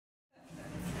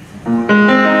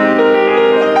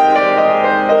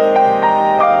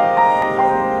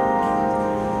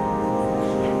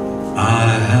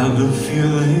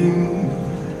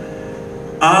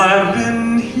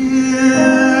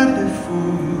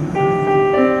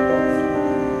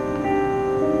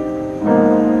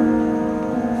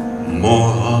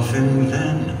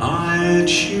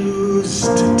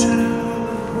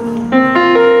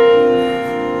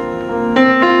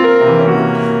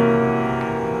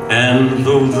And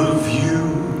though the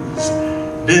view's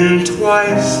been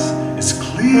twice as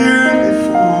clear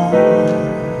before,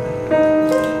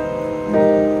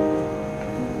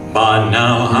 by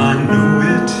now I know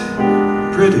it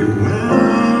pretty well.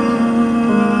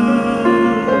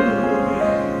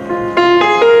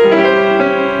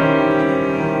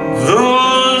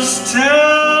 Those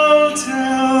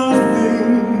telltale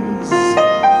things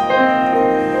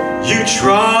you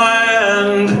try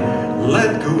and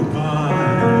let go by,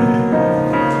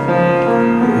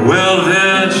 well,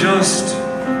 they're just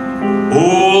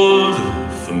old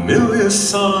familiar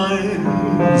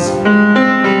signs.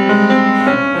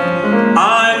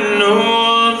 I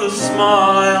know the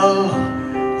smile,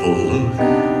 the look,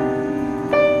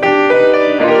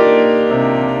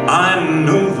 I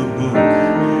know the book.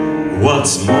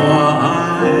 What's more,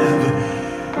 I've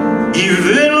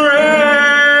even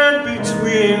read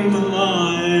between the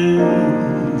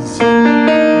lines.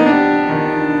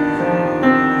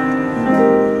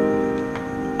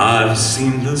 I've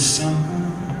seen the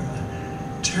summer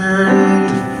turn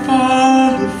to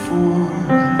fall before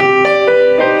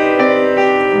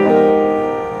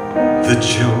the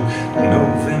joke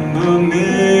November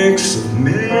makes of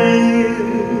May.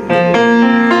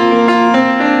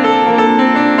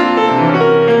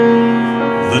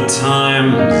 The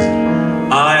times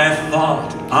I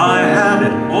thought I had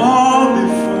it all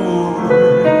before,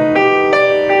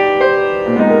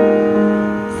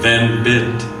 then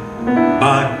bit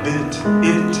by bit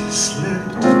it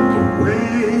slipped away.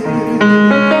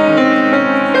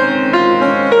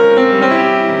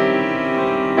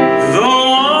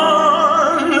 Though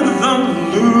on the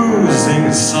losing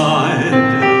side,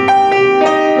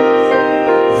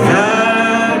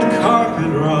 that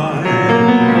carpet ride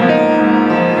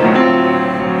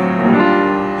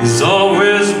is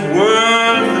always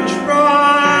worth a try.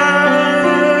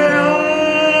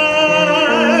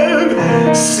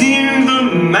 I've seen the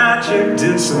magic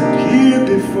disappear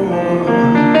before.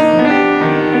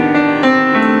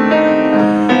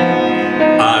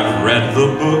 I've read the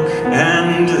book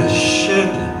and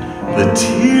shed the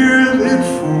tear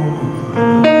before.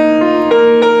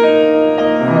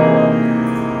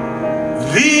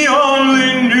 The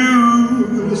only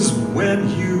news when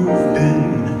you've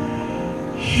been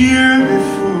here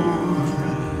before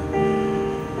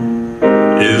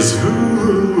is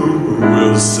who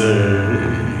will say